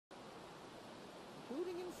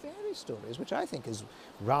fairy stories, which I think is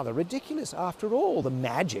rather ridiculous. After all, the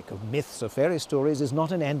magic of myths or fairy stories is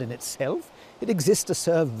not an end in itself. It exists to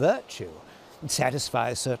serve virtue and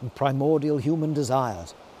satisfy certain primordial human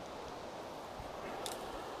desires.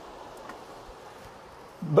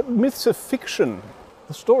 But myths are fiction.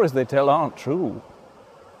 The stories they tell aren't true.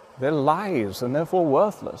 They're lies and therefore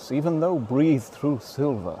worthless, even though breathed through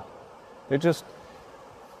silver. They're just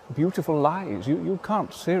beautiful lies. You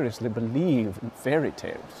can't seriously believe in fairy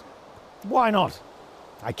tales. Why not?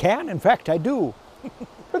 I can, in fact, I do.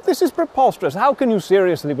 But this is preposterous. How can you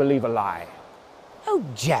seriously believe a lie? Oh,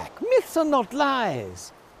 Jack, myths are not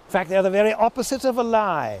lies. In fact, they're the very opposite of a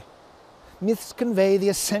lie. Myths convey the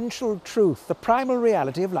essential truth, the primal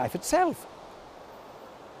reality of life itself.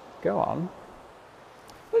 Go on.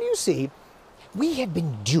 Well, you see, we have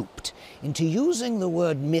been duped into using the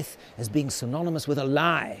word myth as being synonymous with a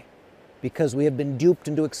lie, because we have been duped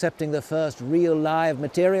into accepting the first real lie of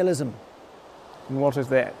materialism. And what is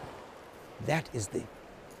that? That is the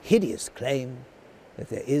hideous claim that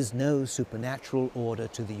there is no supernatural order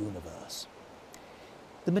to the universe.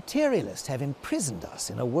 The materialists have imprisoned us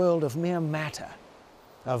in a world of mere matter,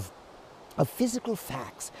 of physical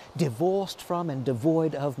facts, divorced from and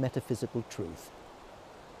devoid of metaphysical truth.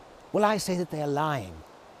 Well, I say that they are lying.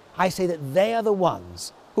 I say that they are the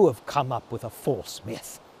ones who have come up with a false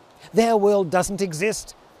myth. Their world doesn't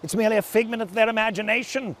exist. It's merely a figment of their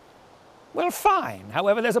imagination. Well, fine.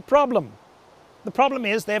 However, there's a problem. The problem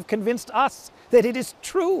is they have convinced us that it is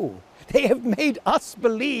true. They have made us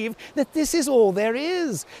believe that this is all there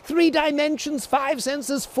is. 3 dimensions, 5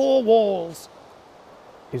 senses, 4 walls.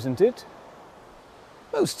 Isn't it?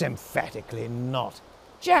 Most emphatically not.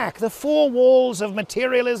 Jack, the 4 walls of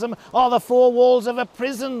materialism are the 4 walls of a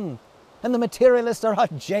prison, and the materialists are our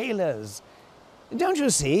jailers. Don't you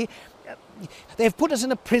see? They've put us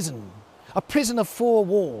in a prison of 4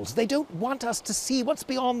 walls. They don't want us to see what's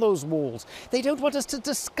beyond those walls. They don't want us to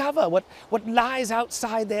discover what lies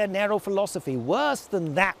outside their narrow philosophy. Worse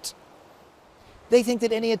than that, they think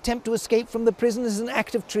that any attempt to escape from the prison is an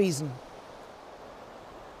act of treason.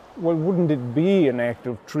 Well, wouldn't it be an act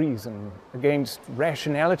of treason against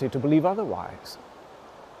rationality to believe otherwise?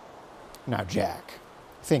 Now, Jack,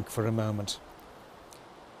 think for a moment.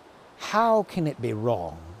 How can it be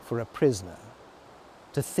wrong for a prisoner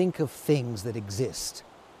to think of things that exist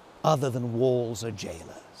other than walls or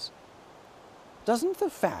jailers? Doesn't the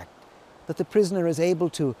fact that the prisoner is able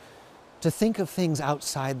to think of things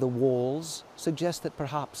outside the walls suggest that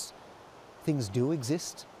perhaps things do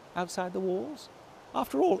exist outside the walls?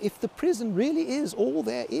 After all, if the prison really is all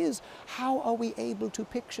there is, how are we able to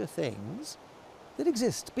picture things that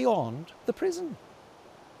exist beyond the prison?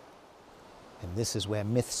 And this is where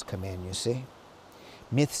myths come in, you see.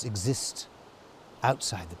 Myths exist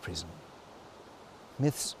outside the prison.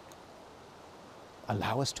 Myths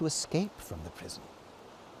allow us to escape from the prison.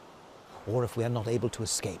 Or if we are not able to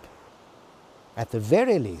escape, at the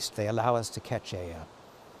very least they allow us to catch a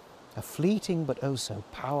fleeting but oh so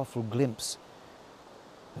powerful glimpse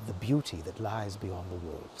of the beauty that lies beyond the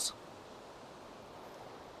walls.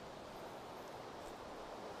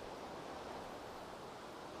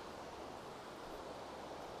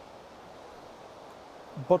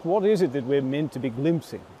 But what is it that we're meant to be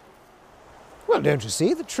glimpsing? Well, don't you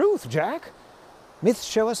see? The truth, Jack. Myths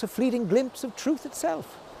show us a fleeting glimpse of truth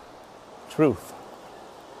itself. Truth.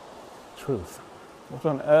 Truth. What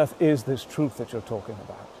on earth is this truth that you're talking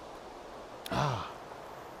about?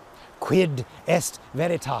 Quid est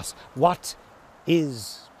veritas? What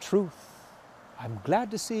is truth? I'm glad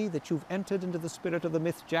to see that you've entered into the spirit of the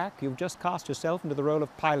myth, Jack. You've just cast yourself into the role of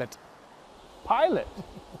Pilate. Pilate?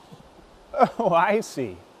 Oh, I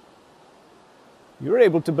see. You're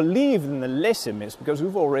able to believe in the lesser myths because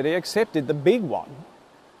you've already accepted the big one.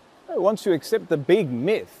 Once you accept the big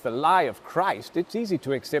myth, the lie of Christ, it's easy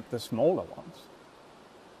to accept the smaller ones.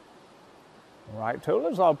 All right,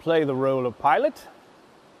 Tollers, I'll play the role of Pilate.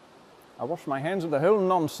 I'll wash my hands of the whole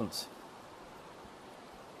nonsense.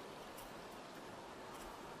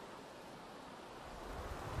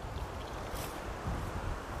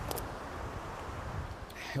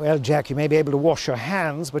 Well, Jack, you may be able to wash your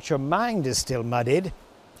hands, but your mind is still muddied.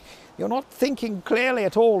 You're not thinking clearly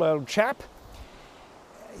at all, old chap.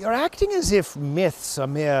 You're acting as if myths are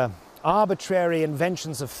mere arbitrary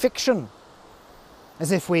inventions of fiction,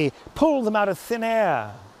 as if we pull them out of thin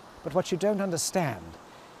air. But what you don't understand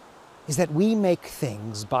is that we make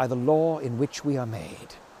things by the law in which we are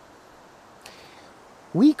made.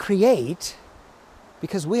 We create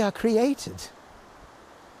because we are created.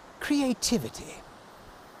 Creativity,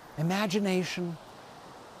 imagination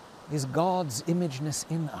is God's imageness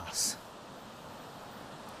in us.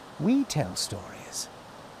 We tell stories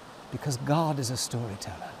because God is a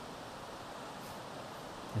storyteller.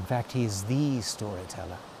 In fact, He is the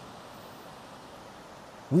storyteller.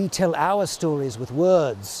 We tell our stories with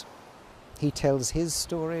words. He tells His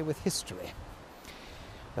story with history.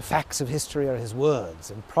 The facts of history are His words,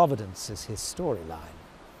 and providence is His storyline.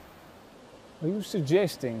 Are you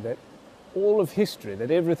suggesting that all of history,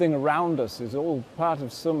 that everything around us is all part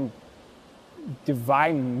of some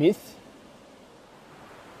divine myth?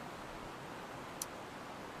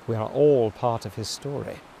 We are all part of His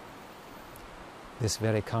story. This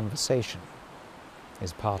very conversation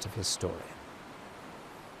is part of His story.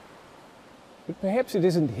 But perhaps it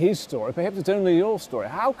isn't His story, perhaps it's only your story.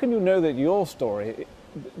 How can you know that your story,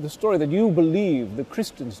 the story that you believe, the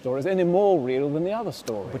Christian story, is any more real than the other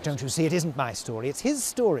stories? But don't you see, it isn't my story, it's His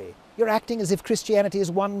story. You're acting as if Christianity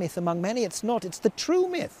is one myth among many. It's not, it's the true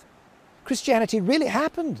myth. Christianity really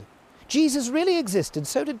happened. Jesus really existed,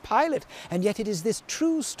 so did Pilate. And yet it is this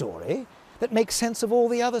true story that makes sense of all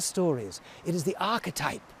the other stories. It is the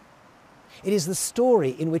archetype. It is the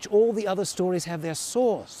story in which all the other stories have their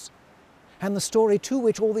source, and the story to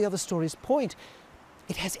which all the other stories point.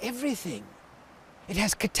 It has everything. It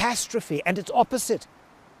has catastrophe and its opposite,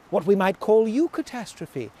 what we might call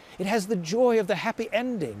eucatastrophe. It has the joy of the happy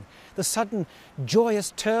ending, the sudden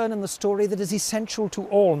joyous turn in the story that is essential to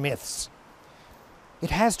all myths. It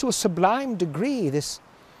has to a sublime degree this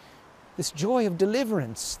joy of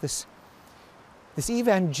deliverance, this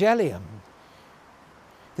evangelium,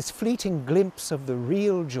 this fleeting glimpse of the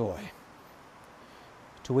real joy,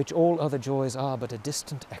 to which all other joys are but a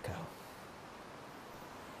distant echo.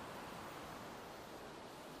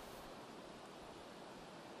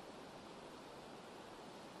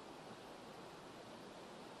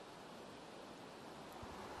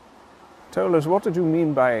 Tell us, what did you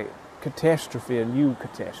mean by catastrophe and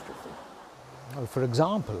eucatastrophe? Well, for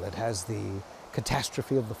example, it has the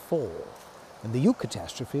catastrophe of the fall and the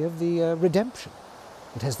eucatastrophe of the redemption.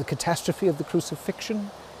 It has the catastrophe of the crucifixion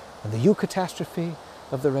and the eucatastrophe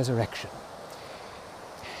of the resurrection.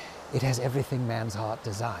 It has everything man's heart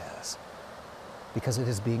desires, because it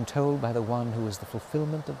is being told by the one who is the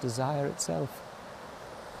fulfillment of desire itself.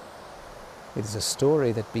 It is a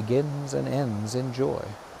story that begins and ends in joy.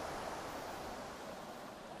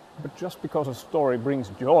 But just because a story brings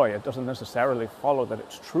joy, it doesn't necessarily follow that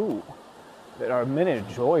it's true. There are many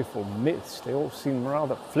joyful myths. They all seem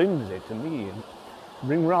rather flimsy to me and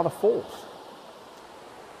ring rather false.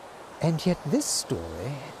 And yet this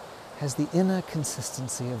story has the inner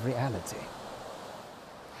consistency of reality.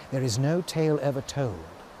 There is no tale ever told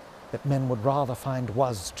that men would rather find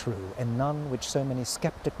was true, and none which so many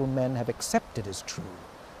skeptical men have accepted as true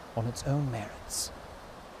on its own merits.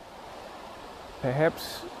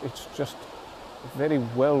 Perhaps it's just a very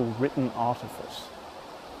well-written artifice.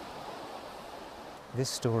 This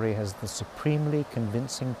story has the supremely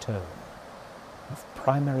convincing tone of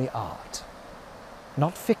primary art,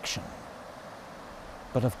 not fiction,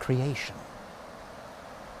 but of creation.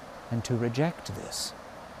 And to reject this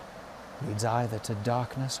leads either to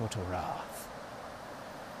darkness or to wrath.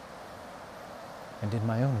 And in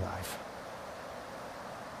my own life,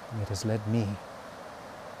 it has led me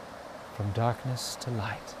from darkness to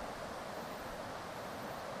light.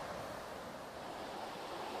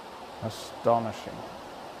 Astonishing.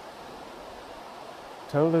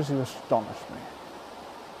 Told us, you astonish me.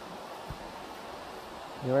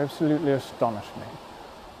 You absolutely astonish me.